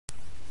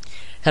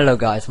Hello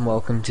guys, and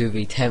welcome to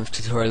the 10th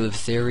tutorial of the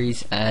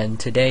series, and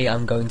today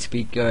I'm going to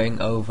be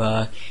going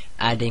over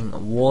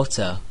adding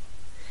water.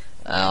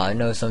 I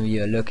know some of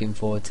you are looking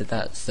forward to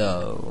that,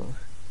 so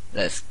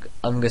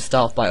I'm going to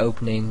start by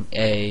opening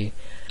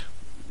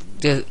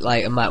just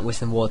like a map with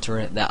some water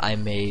in it that I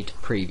made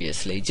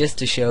previously, just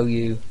to show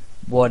you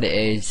what it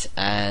is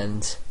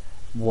and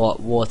what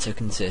water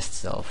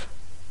consists of.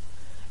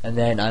 And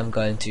then I'm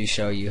going to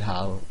show you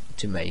how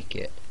to make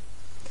it.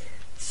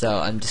 So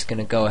I'm just going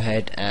to go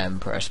ahead and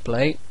press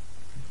play.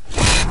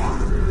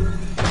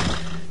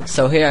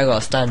 So here I got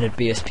a standard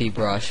BSP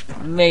brush,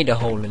 made a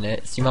hole in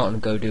it, so you might want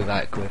to go do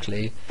that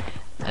quickly.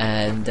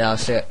 And I'll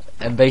show,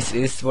 and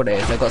basically this is what it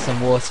is. I got some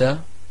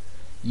water.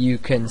 You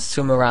can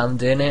swim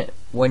around in it.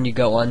 When you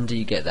go under,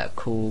 you get that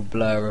cool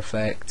blur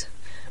effect,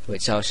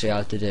 which I'll show you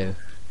how to do.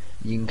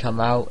 You can come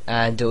out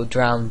and it'll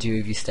drown you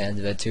if you stay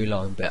under there too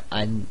long, but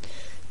I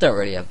don't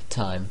really have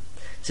time.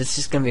 So it's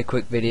just going to be a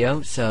quick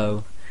video.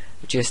 So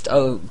just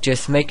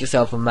make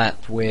yourself a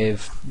map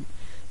with,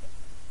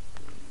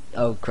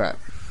 oh crap,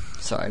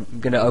 sorry, I'm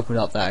gonna open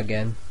up that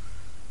again.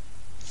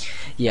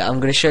 Yeah, I'm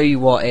gonna show you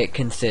what it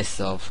consists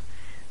of.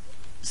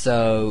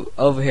 So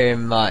over here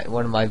in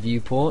one of my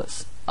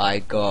viewports,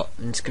 I'm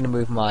just gonna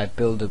move my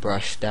builder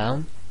brush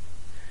down.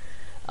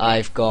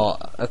 I've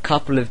got a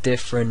couple of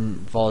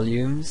different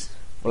volumes.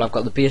 Well, I've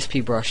got the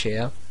BSP brush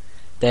here,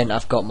 then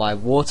I've got my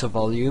water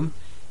volume,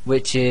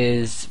 which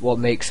is what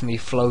makes me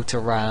float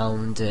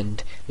around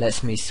and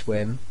lets me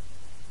swim.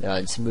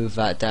 Let's move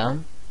that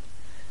down.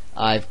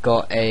 I've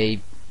got a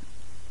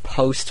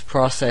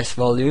post-process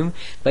volume.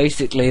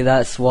 Basically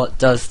that's what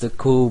does the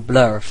cool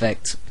blur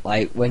effect,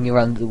 like when you're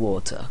under the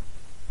water.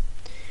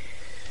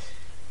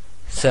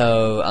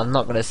 So I'm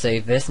not going to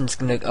save this, I'm just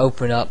going to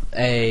open up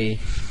a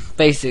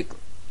basic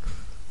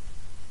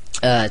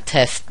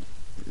test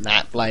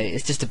map. Like,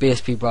 it's just a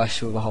BSP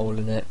brush with a hole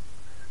in it,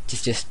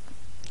 just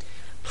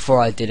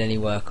before I did any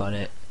work on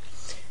it.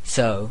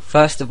 So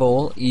first of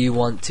all, you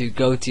want to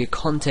go to your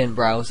content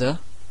browser,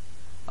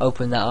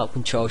 open that up,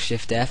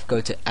 Control-Shift-F,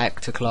 go to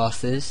Actor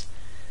Classes,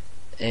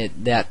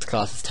 the Actor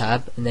Classes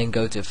tab, and then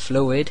go to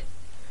Fluid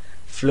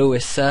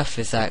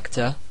Surface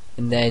Actor,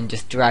 and then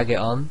just drag it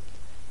on.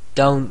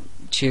 Don't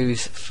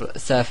choose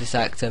Surface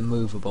Actor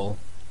Movable,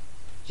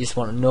 you just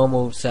want a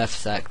normal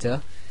Surface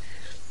Actor.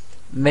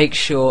 Make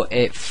sure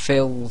it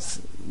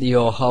fills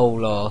your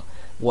hole or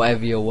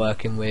whatever you're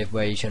working with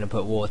where you're trying to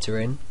put water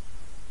in.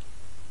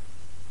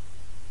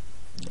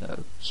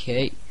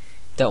 Okay,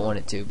 don't want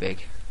it too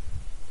big.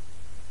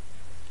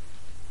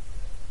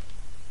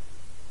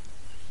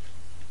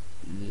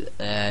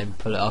 And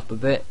pull it up a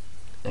bit.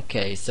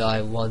 Okay, so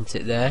I want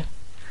it there.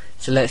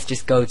 So let's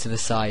just go to the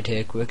side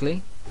here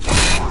quickly.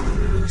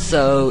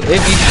 So if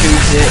you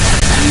choose it,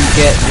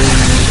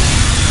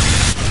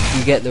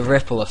 you get the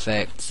ripple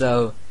effect.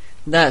 So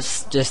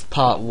that's just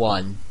part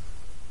one.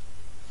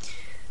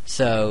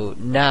 So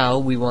now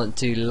we want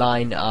to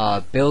line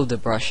our builder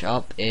brush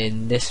up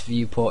in this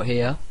viewport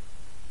here.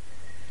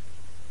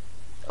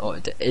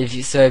 Or if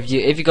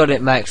you got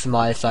it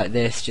maximized like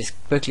this, just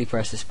quickly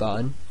press this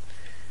button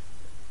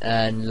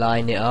and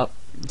line it up.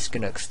 I'm just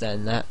gonna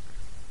extend that,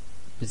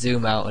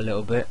 zoom out a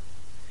little bit.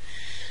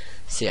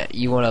 So yeah,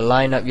 you want to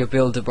line up your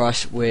builder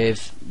brush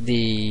with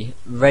the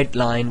red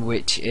line,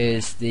 which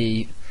is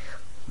the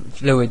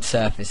fluid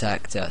surface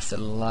actor. So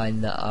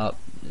line that up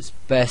as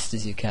best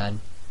as you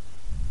can.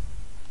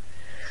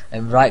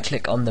 And right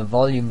click on the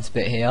volumes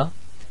bit here,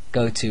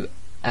 go to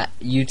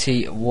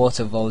UT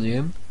water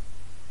volume,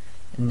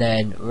 and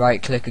then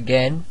right click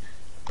again,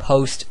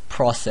 post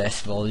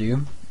process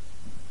volume.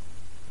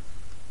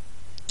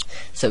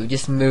 So we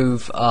just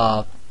move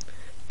our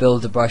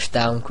builder brush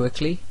down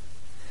quickly,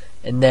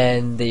 and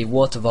then the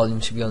water volume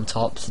should be on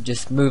top, so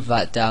just move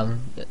that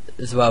down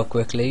as well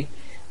quickly.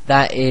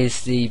 That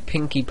is the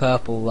pinky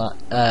purple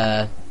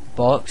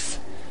box.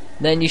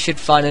 Then you should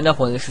find another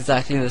one that's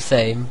exactly the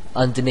same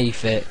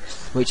underneath it,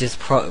 which is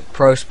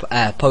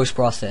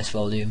post-process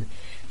volume.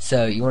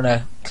 So you want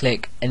to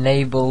click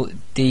Enable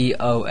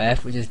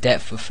DOF, which is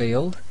depth of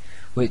field,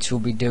 which will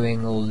be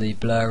doing all the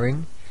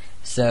blurring.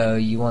 So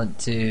you want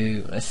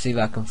to, let's see if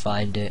I can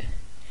find it.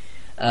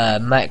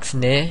 Max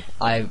near,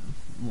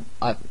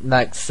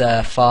 max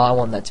far, I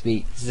want that to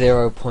be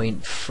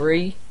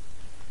 0.3,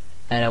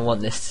 and I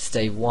want this to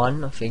stay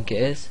 1, I think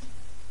it is.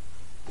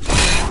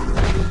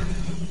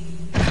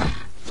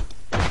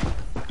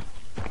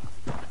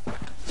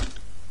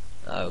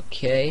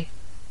 Okay.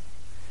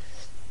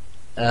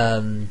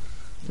 Let me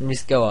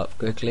just go up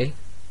quickly.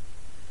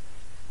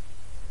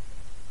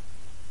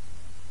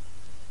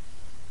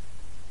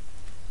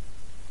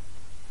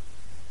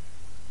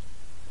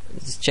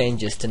 Just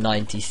change this to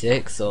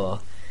 96 or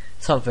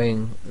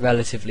something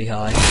relatively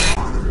high.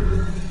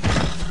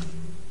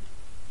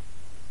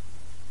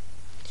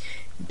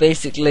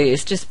 Basically,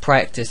 it's just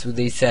practice with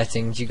these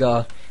settings. You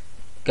gotta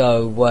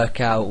go work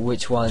out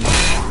which ones do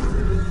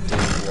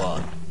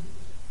what.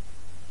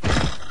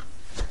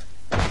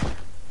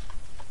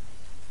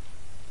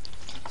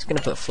 Just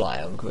gonna put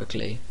fly on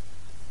quickly.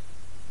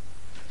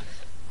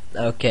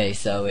 Okay,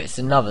 so it's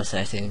another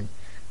setting.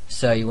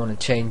 So you want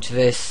to change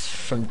this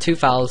from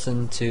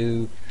 2000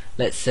 to,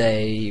 let's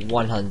say,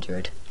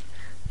 100.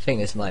 I think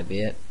this might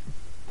be it.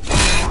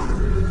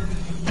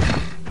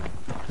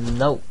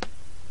 Nope.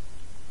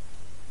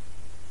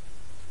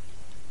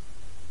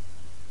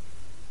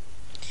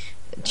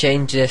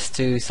 Change this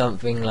to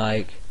something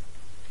like,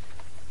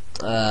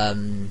 I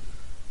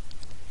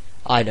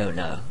don't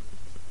know.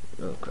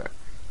 Oh crap.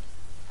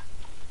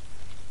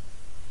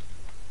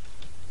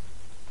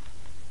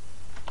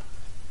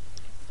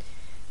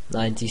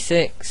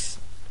 "96,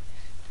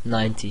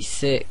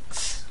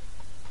 96.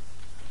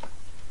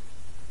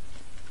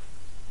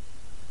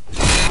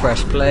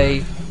 Press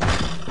play,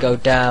 go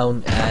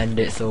down, and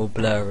it's all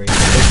blurry,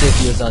 as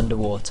if you was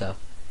underwater.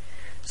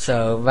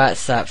 So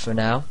that's that for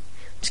now.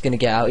 Just gonna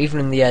get out. Even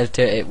in the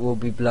editor it will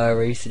be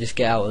blurry, so just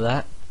get out of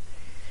that.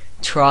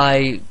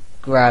 Try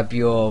grab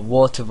your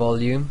water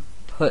volume,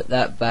 put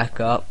that back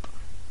up,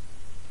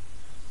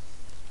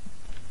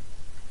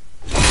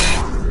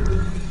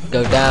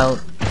 go down.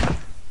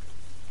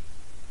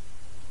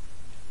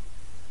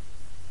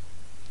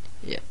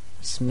 Yeah,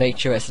 just make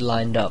sure it's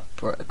lined up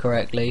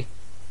correctly.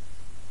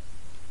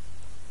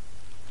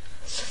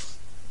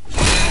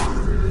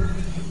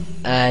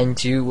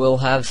 And you will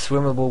have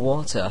swimmable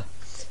water.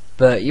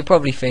 But you're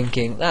probably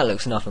thinking, that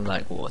looks nothing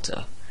like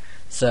water.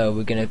 So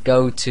we're going to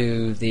go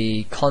to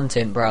the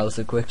content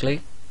browser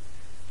quickly.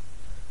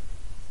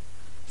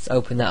 Let's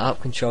open that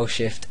up,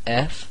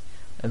 Control-Shift-F,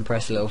 and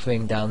press a little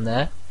thing down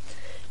there.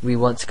 We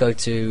want to go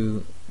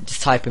to,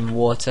 just type in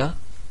water.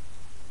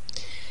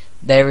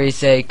 There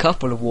is a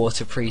couple of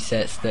water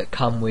presets that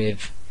come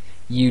with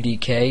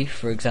UDK,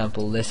 for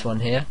example this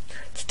one here.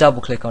 Let's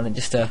double click on it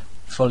just to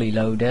fully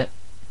load it,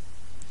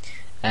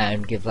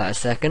 and give that a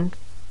second.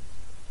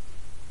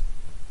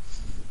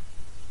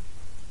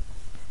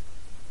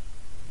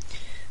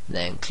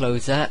 Then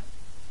close that.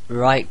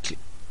 Right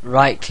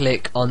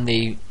click on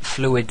the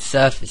fluid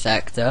surface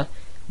actor,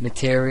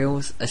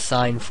 materials,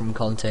 assign from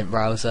content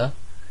browser,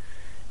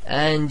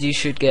 and you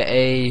should get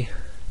a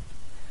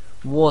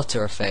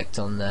water effect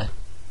on there.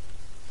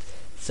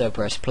 So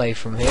press play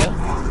from here,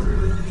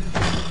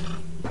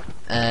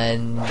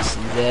 and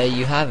there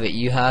you have it.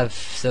 You have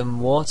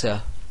some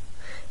water.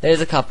 There's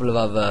a couple of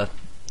other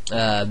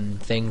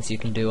things you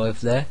can do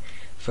over there.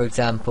 For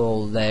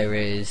example, there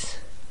is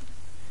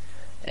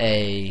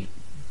a,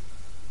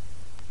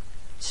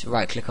 just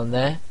right click on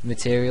there,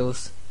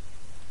 materials.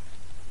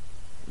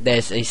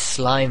 There's a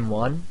slime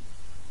one,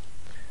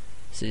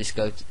 so just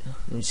go to,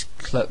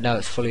 now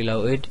it's fully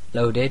loaded.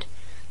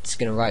 Just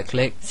gonna right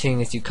click,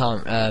 seeing as you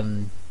can't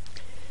click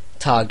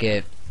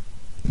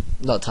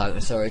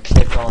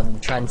on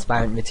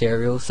transparent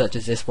materials such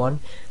as this one,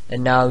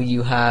 and now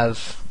you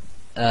have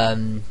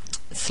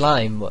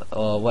slime,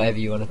 or whatever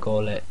you want to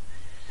call it.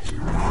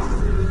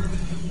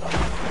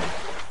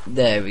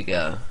 There we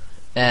go,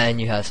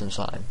 and you have some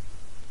slime,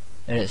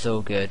 and it's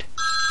all good.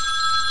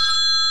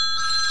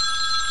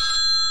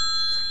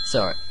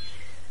 Sorry.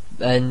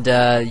 And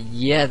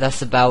yeah,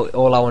 that's about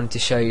all I wanted to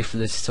show you for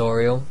the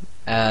tutorial.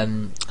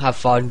 Have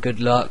fun, good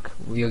luck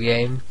with your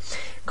game.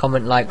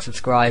 Comment, like,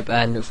 subscribe,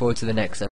 and look forward to the next episode.